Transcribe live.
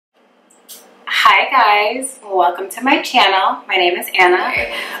Hi guys, welcome to my channel. My name is Anna.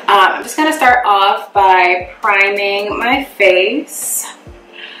 I'm just gonna start off by priming my face.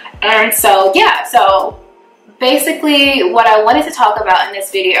 And so basically what I wanted to talk about in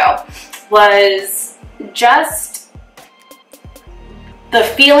this video was just the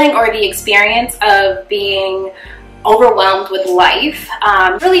feeling or the experience of being overwhelmed with life,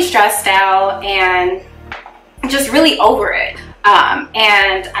 really stressed out and just really over it.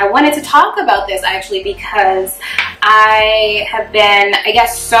 And I wanted to talk about this actually because I have been, I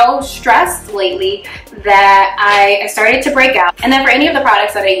guess, so stressed lately that I started to break out. And then for any of the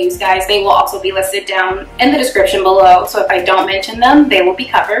products that I use, guys, they will also be listed down in the description below. So if I don't mention them, they will be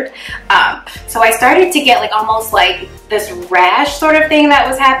covered. So I started to get like almost like this rash sort of thing that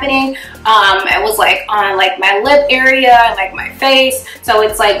was happening. It was like on like my lip area and like my face. So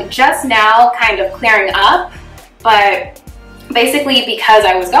it's like just now kind of clearing up, but basically because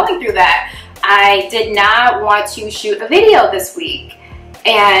I was going through that, I did not want to shoot a video this week.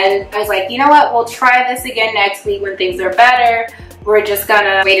 And I was like, you know what, we'll try this again next week when things are better. We're just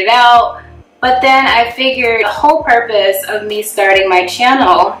gonna wait it out. But then I figured the whole purpose of me starting my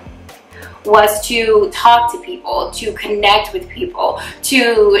channel was to talk to people, to connect with people,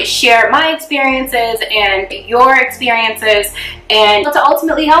 to share my experiences and your experiences, and to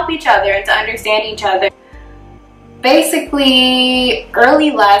ultimately help each other and to understand each other. Basically,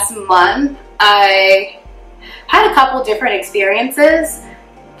 early last month, I had a couple different experiences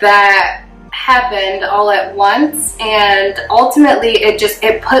that happened all at once, and ultimately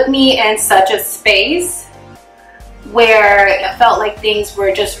it put me in such a space where it felt like things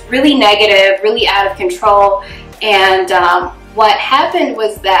were just really negative, really out of control. And what happened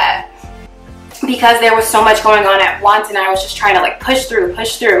was that because there was so much going on at once and I was just trying to like push through,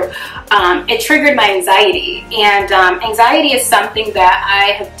 it triggered my anxiety. And anxiety is something that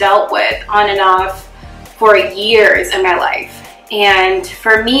I have dealt with on and off for years in my life. And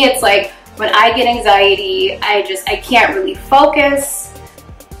for me, it's like when I get anxiety, I can't really focus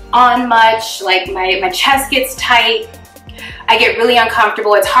on much. Like my chest gets tight. I get really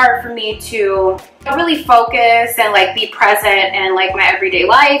uncomfortable. It's hard for me to really focus and like be present in like my everyday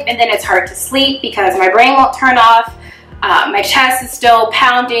life. And then it's hard to sleep because my brain won't turn off. My chest is still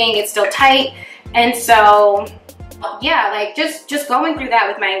pounding, it's still tight. And so yeah, like just going through that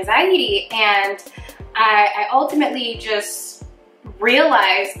with my anxiety. And I ultimately just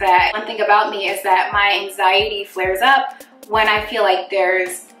realized that one thing about me is that my anxiety flares up when I feel like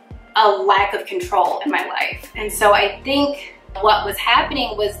there's a lack of control in my life. And so I think what was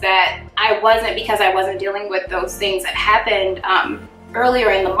happening was that because I wasn't dealing with those things that happened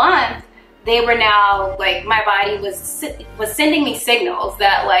earlier in the month, they were now like, my body was sending me signals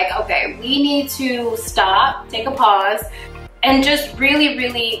that like, okay, we need to stop, take a pause, and just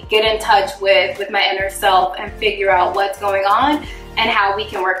really get in touch with my inner self and figure out what's going on and how we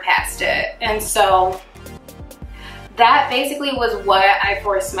can work past it. And so that basically was what I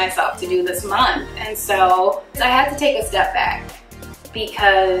forced myself to do this month. And so I had to take a step back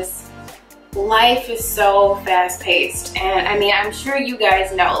because life is so fast-paced. And I mean, I'm sure you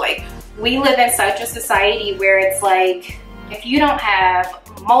guys know, like, we live in such a society where it's like, if you don't have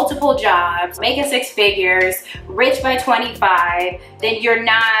multiple jobs, making 6 figures, rich by 25, then you're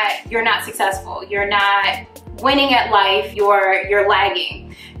not successful. You're not winning at life. You're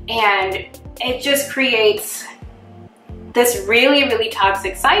lagging. And it just creates this really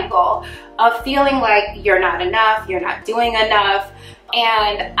toxic cycle of feeling like you're not enough, you're not doing enough.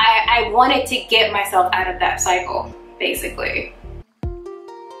 And I wanted to get myself out of that cycle, basically.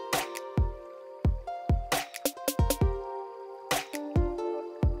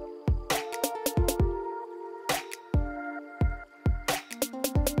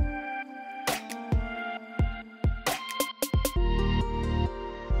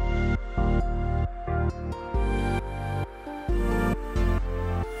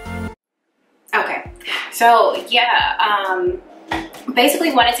 Okay, so yeah,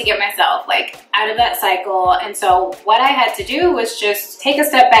 basically wanted to get myself like out of that cycle. And so what I had to do was just take a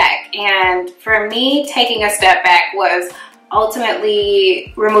step back. And for me, taking a step back was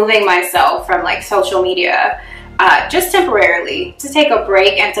ultimately removing myself from like social media, just temporarily, to take a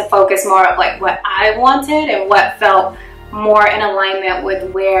break and to focus more of like what I wanted and what felt more in alignment with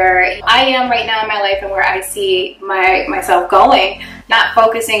where I am right now in my life and where I see myself going, not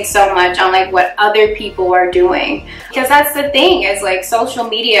focusing so much on like what other people are doing. Because that's the thing, is like social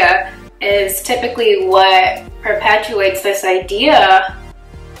media is typically what perpetuates this idea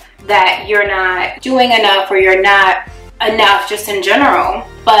that you're not doing enough or you're not enough just in general.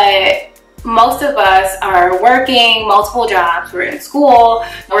 But most of us are working multiple jobs, we're in school,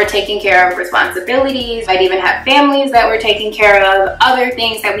 we're taking care of responsibilities, might even have families that we're taking care of, other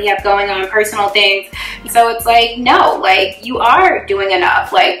things that we have going on, personal things. So it's like, no, like you are doing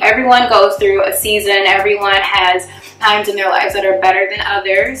enough. Like everyone goes through a season, everyone has times in their lives that are better than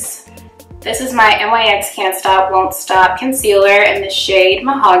others. This is my NYX Can't Stop, Won't Stop Concealer in the shade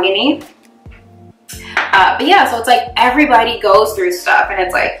Mahogany. But yeah, so it's like everybody goes through stuff, and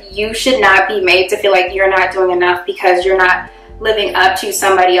it's like you should not be made to feel like you're not doing enough because you're not living up to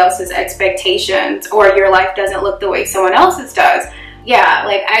somebody else's expectations, or your life doesn't look the way someone else's does. Yeah,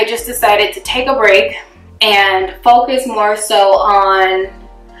 like I just decided to take a break and focus more so on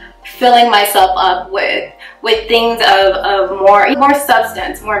filling myself up with things of more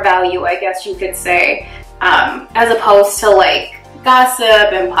substance, more value, I guess you could say, as opposed to like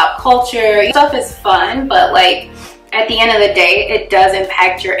gossip and pop culture. Stuff is fun, but like at the end of the day, it does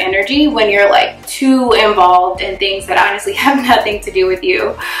impact your energy when you're like too involved in things that honestly have nothing to do with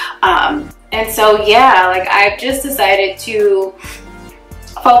you. And so yeah, like I've just decided to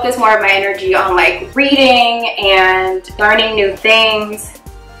focus more of my energy on like reading and learning new things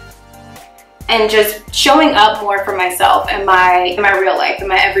and just showing up more for myself in my real life, in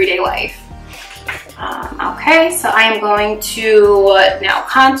my everyday life. Okay, so I am going to now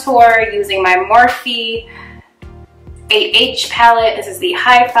contour using my Morphe 8H palette. This is the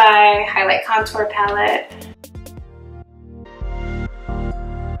Hi-Fi Highlight Contour Palette.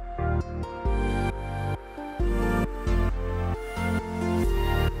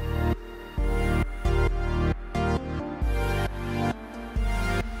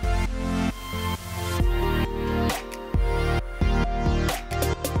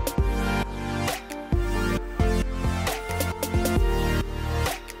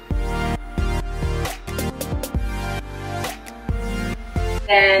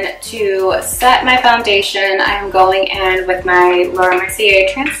 Then to set my foundation, I am going in with my Laura Mercier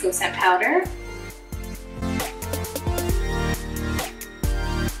translucent powder.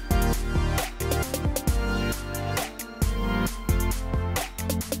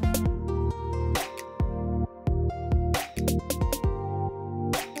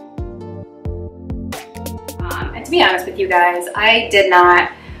 And to be honest with you guys, I did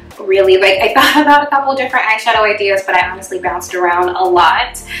not really, like, I thought about a couple different eyeshadow ideas, but I honestly bounced around a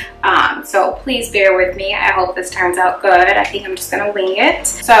lot. So please bear with me. I hope this turns out good. I think I'm just gonna wing it.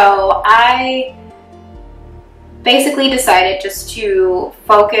 So I basically decided just to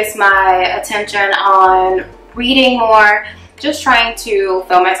focus my attention on reading more, just trying to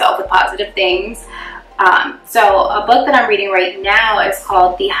fill myself with positive things. So a book that I'm reading right now is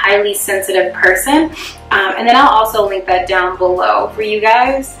called The Highly Sensitive Person. And then I'll also link that down below for you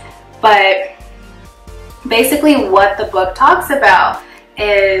guys. But basically what the book talks about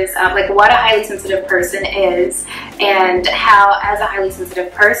is like what a highly sensitive person is, and how as a highly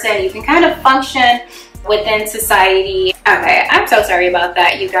sensitive person you can kind of function within society. Okay, I'm so sorry about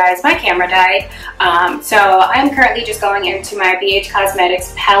that, you guys. My camera died. So I'm currently just going into my Beige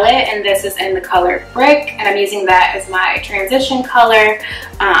Cosmetics palette, and this is in the color Brick, and I'm using that as my transition color.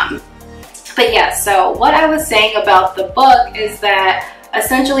 But yeah, so what I was saying about the book is that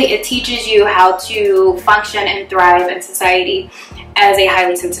essentially it teaches you how to function and thrive in society as a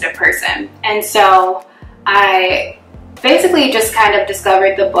highly sensitive person. And so I basically just kind of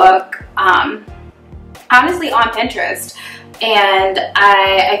discovered the book honestly on Pinterest, and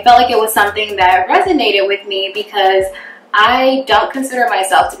I felt like it was something that resonated with me because I don't consider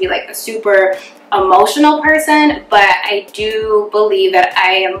myself to be like a super emotional person, but I do believe that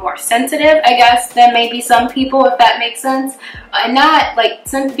I am more sensitive, I guess, than maybe some people, if that makes sense. And not like,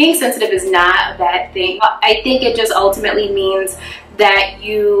 being sensitive is not a bad thing. I think it just ultimately means that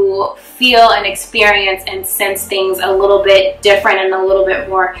you feel and experience and sense things a little bit different and a little bit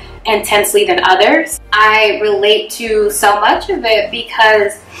more intensely than others. I relate to so much of it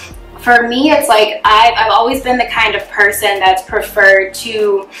because for me, it's like I've always been the kind of person that's preferred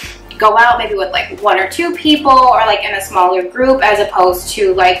to go out maybe with like 1 or 2 people, or like in a smaller group, as opposed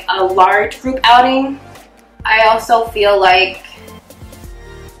to like a large group outing. I also feel like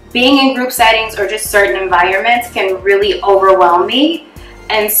being in group settings or just certain environments can really overwhelm me.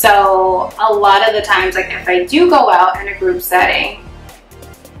 And so a lot of the times, like if I do go out in a group setting,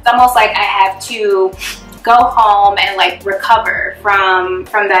 it's almost like I have to go home and like recover from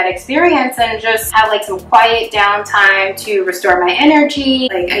that experience and just have like some quiet downtime to restore my energy.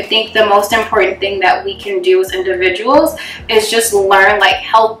 Like I think the most important thing that we can do as individuals is just learn like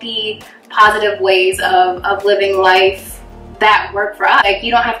healthy, positive ways of living life that work for us. Like you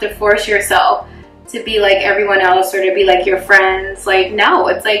don't have to force yourself to be like everyone else or to be like your friends. Like, no,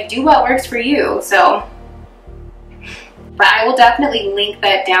 it's like do what works for you. So, but I will definitely link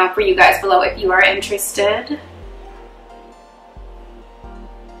that down for you guys below if you are interested.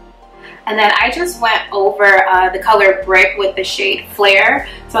 And then I just went over the color Brick with the shade Flare.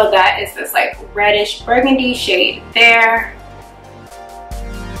 So that is this like reddish burgundy shade there.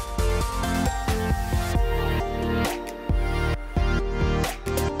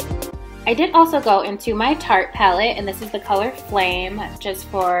 I did also go into my Tarte palette, and this is the color Flame, just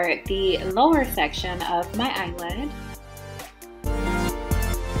for the lower section of my eyelid.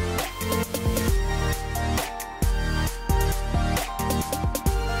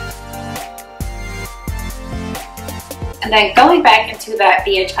 And then going back into that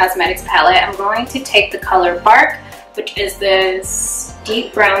Beige Cosmetics palette, I'm going to take the color Bark, which is this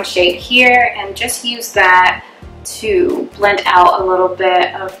deep brown shade here, and just use that to blend out a little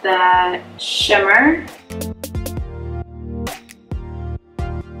bit of that shimmer.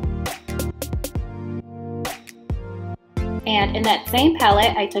 And in that same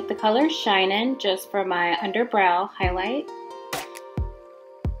palette, I took the color Shinin' just for my underbrow highlight.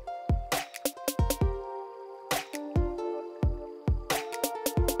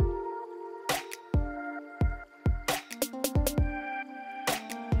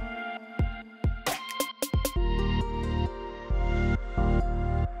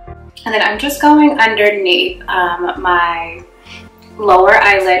 And then I'm just going underneath my lower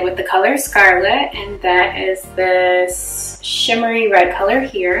eyelid with the color Scarlet, and that is this shimmery red color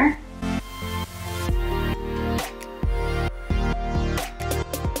here.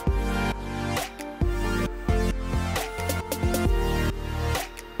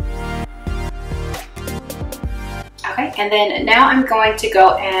 Okay, and then now I'm going to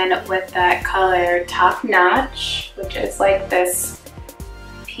go in with that color Top Notch, which is like this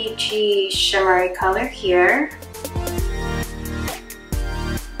peachy shimmery color here.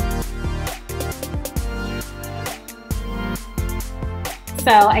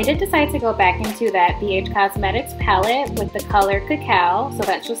 So I did decide to go back into that BH Cosmetics palette with the color Cacao. So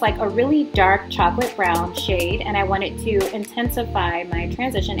that's just like a really dark chocolate brown shade, and I wanted to intensify my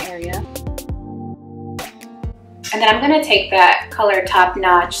transition area. And then I'm going to take that color Top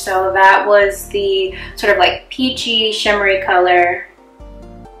Notch. So that was the sort of like peachy shimmery color.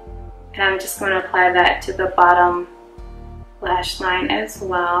 And I'm just going to apply that to the bottom lash line as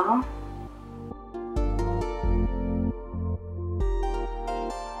well.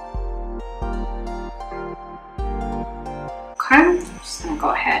 Okay, I'm just going to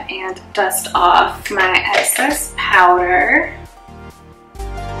go ahead and dust off my excess powder.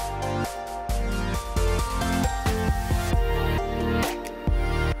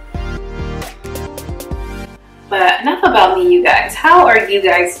 But enough about me, you guys. How are you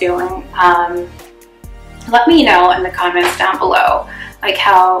guys doing? Let me know in the comments down below, like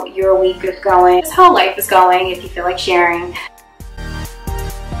how your week is going, just how life is going, if you feel like sharing.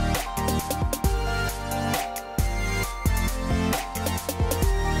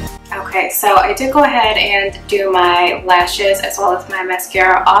 Okay, so I did go ahead and do my lashes as well as my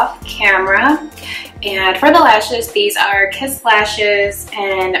mascara off camera. And for the lashes, these are Kiss Lashes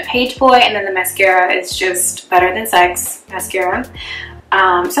and Pageboy, and then the mascara is just Better Than Sex mascara.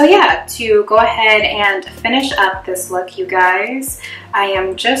 So yeah, to go ahead and finish up this look, you guys, I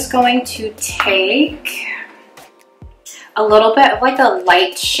am just going to take a little bit of like a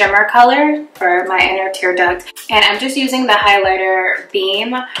light shimmer color for my inner tear duct. And I'm just using the highlighter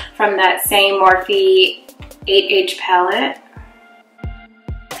Beam from that same Morphe 8H palette.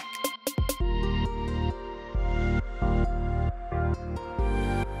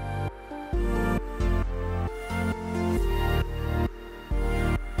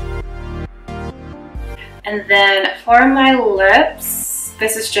 And then for my lips,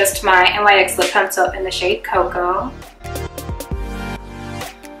 this is just my Nyx Lip Pencil in the shade Cocoa.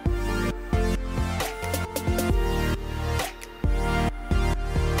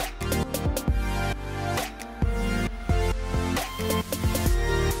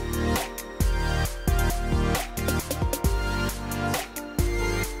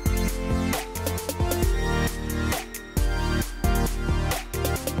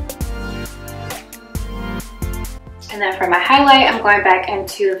 And then for my highlight, I'm going back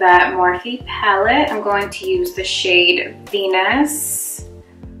into that Morphe palette. I'm going to use the shade Venus.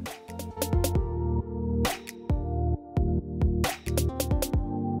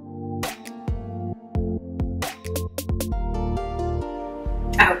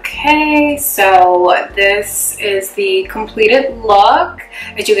 Okay. Okay, so this is the completed look.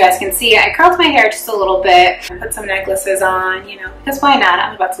 As you guys can see, I curled my hair just a little bit, put some necklaces on, you know, because why not?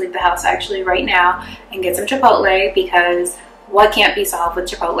 I'm about to leave the house actually right now and get some Chipotle, because what can't be solved with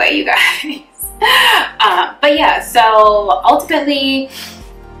Chipotle, you guys? But yeah, so ultimately,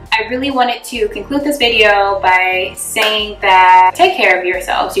 I really wanted to conclude this video by saying that take care of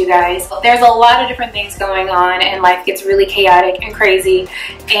yourselves, you guys. There's a lot of different things going on and life gets really chaotic and crazy,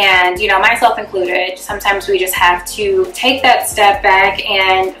 and you know, myself included, sometimes we just have to take that step back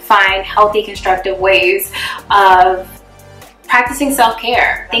and find healthy, constructive ways of practicing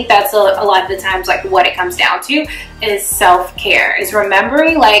self-care. I think that's a lot of the times like what it comes down to is self-care, is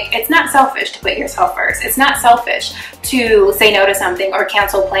remembering like it's not selfish to put yourself first. It's not selfish to say no to something or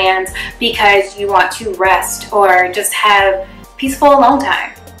cancel plans because you want to rest or just have peaceful alone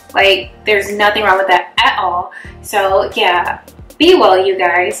time. Like, there's nothing wrong with that at all. So yeah, be well, you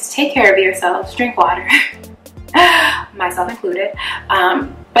guys. Take care of yourselves. Drink water. Myself included.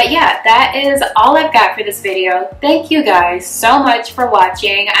 But yeah, that is all I've got for this video. Thank you guys so much for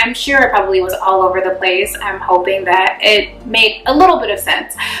watching. I'm sure it probably was all over the place. I'm hoping that it made a little bit of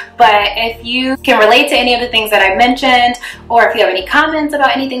sense. But if you can relate to any of the things that I've mentioned, or if you have any comments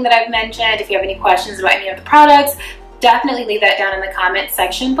about anything that I've mentioned, if you have any questions about any of the products, definitely leave that down in the comment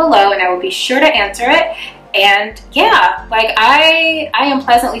section below and I will be sure to answer it. And yeah, like I am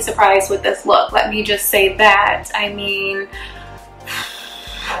pleasantly surprised with this look. Let me just say that. I mean,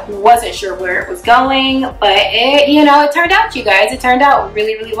 wasn't sure where it was going, but it, you know, it turned out, you guys. It turned out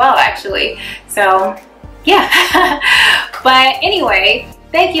really, really well, actually. So yeah. But anyway,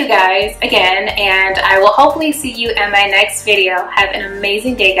 thank you guys again, and I will hopefully see you in my next video. Have an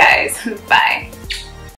amazing day, guys. Bye.